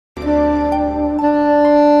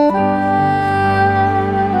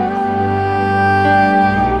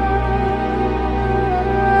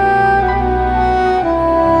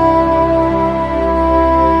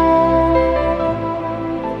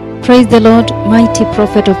Praise the Lord, mighty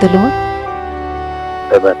prophet of the Lord.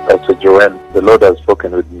 Amen. Pastor Joanne, the Lord has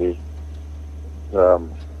spoken with me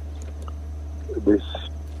this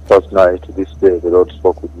first night, this day. The Lord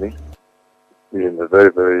spoke with me in a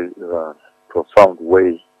very, very profound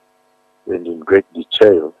way and in great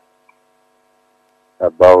detail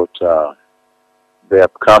about the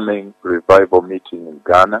upcoming revival meeting in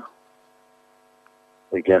Ghana.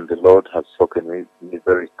 Again, the Lord has spoken with me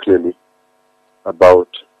very clearly about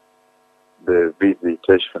the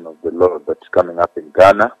visitation of the Lord that's coming up in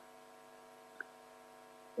Ghana.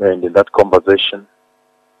 And in that conversation,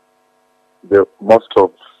 most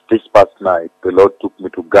of this past night, the Lord took me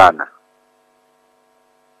to Ghana.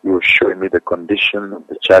 He was showing me the condition of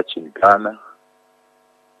the church in Ghana.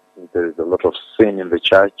 There is a lot of sin in the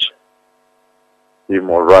church,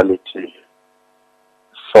 immorality,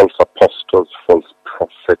 false apostles, false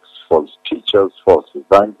prophets, false teachers, false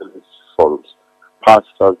evangelists, false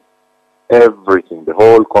pastors, everything, the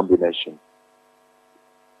whole combination.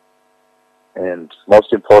 And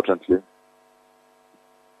most importantly,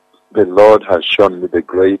 the Lord has shown me the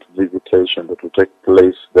great visitation that will take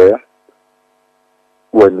place there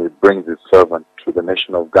when He brings His servant to the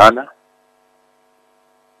nation of Ghana,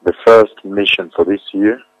 the first mission for this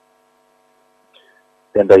year.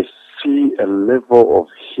 And I see a level of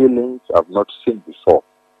healings I've not seen before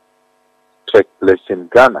take place in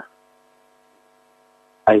Ghana.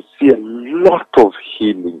 I see a lot of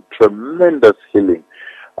healing, tremendous healing,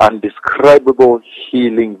 undescribable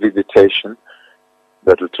healing visitation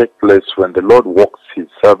that will take place when the Lord walks His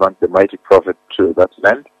servant, the mighty prophet, to that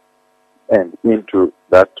land and into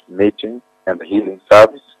that meeting and the healing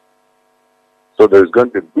service. So there's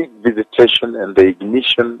going to be a big visitation and the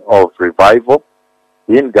ignition of revival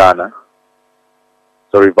in Ghana.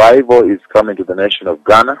 So revival is coming to the nation of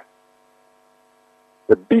Ghana.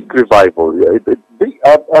 The big revival.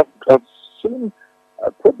 I've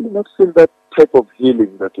probably not seen that type of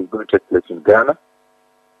healing that is going to take place in Ghana.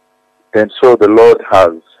 And so the Lord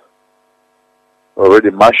has already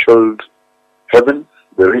marshaled heaven,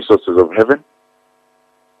 the resources of heaven.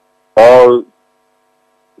 All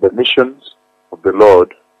the missions of the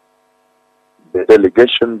Lord, the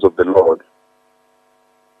delegations of the Lord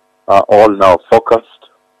are all now focused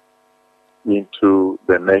into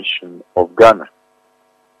the nation of Ghana.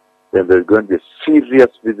 And there's going to be a serious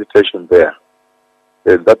visitation there.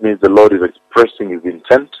 And that means the Lord is expressing His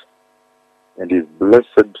intent and His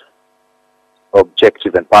blessed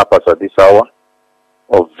objective and purpose at this hour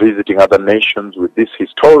of visiting other nations with this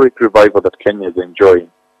historic revival that Kenya is enjoying.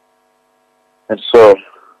 And so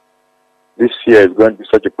this year is going to be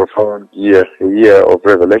such a profound year, a year of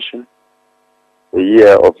revelation, a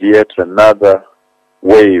year of yet another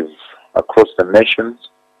wave across the nations,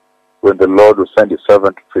 when the Lord will send His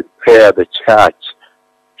servant to prepare the church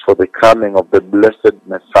for the coming of the blessed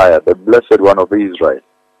Messiah, the blessed one of Israel.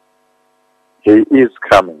 He is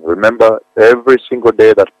coming. Remember, every single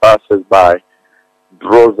day that passes by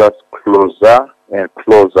draws us closer and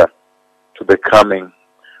closer to the coming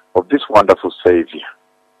of this wonderful Savior,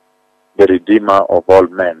 the Redeemer of all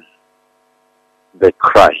men, the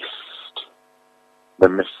Christ, the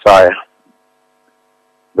Messiah,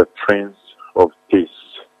 the Prince of Peace,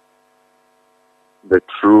 the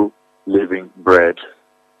true living bread,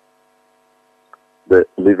 the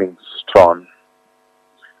living stone,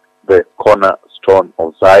 the cornerstone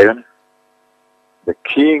of Zion, the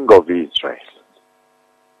King of Israel.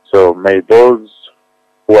 So may those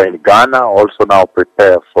who are in Ghana also now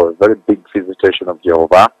prepare for a very big visitation of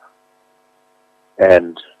Jehovah.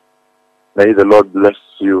 And may the Lord bless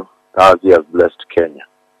you as He has blessed Kenya.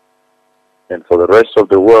 And for the rest of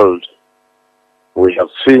the world, we have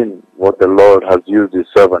seen what the Lord has used His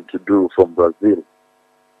servant to do from Brazil,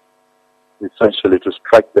 essentially to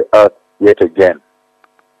strike the earth yet again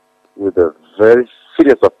with a very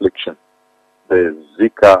serious affliction, the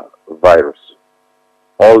Zika virus.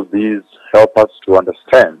 All these help us to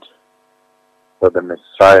understand that the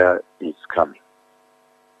Messiah is coming.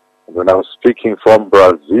 When I was speaking from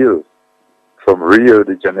Brazil, from Rio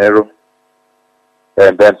de Janeiro,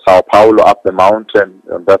 and then Sao Paulo up the mountain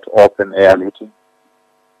on that open air meeting,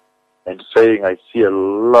 and saying I see a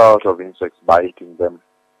lot of insects biting them.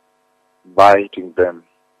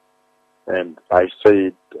 And I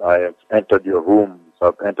said, I have entered your rooms,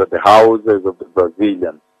 I've entered the houses of the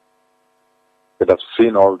Brazilians, that have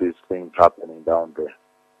seen all these things happening down there,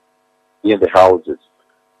 in the houses.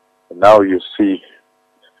 And now you see,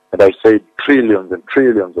 and I said trillions and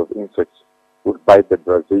trillions of insects would bite the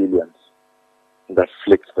Brazilians and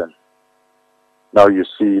afflict them. Now you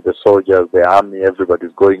see the soldiers, the army,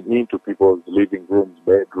 everybody's going into people's living rooms,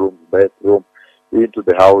 bedrooms, into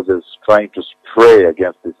the houses trying to spray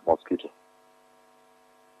against this mosquito.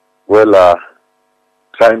 Well,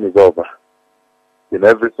 time is over. In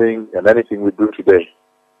everything and anything we do today,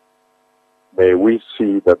 may we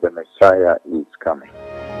see that the Messiah is coming.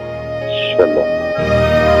 Shalom.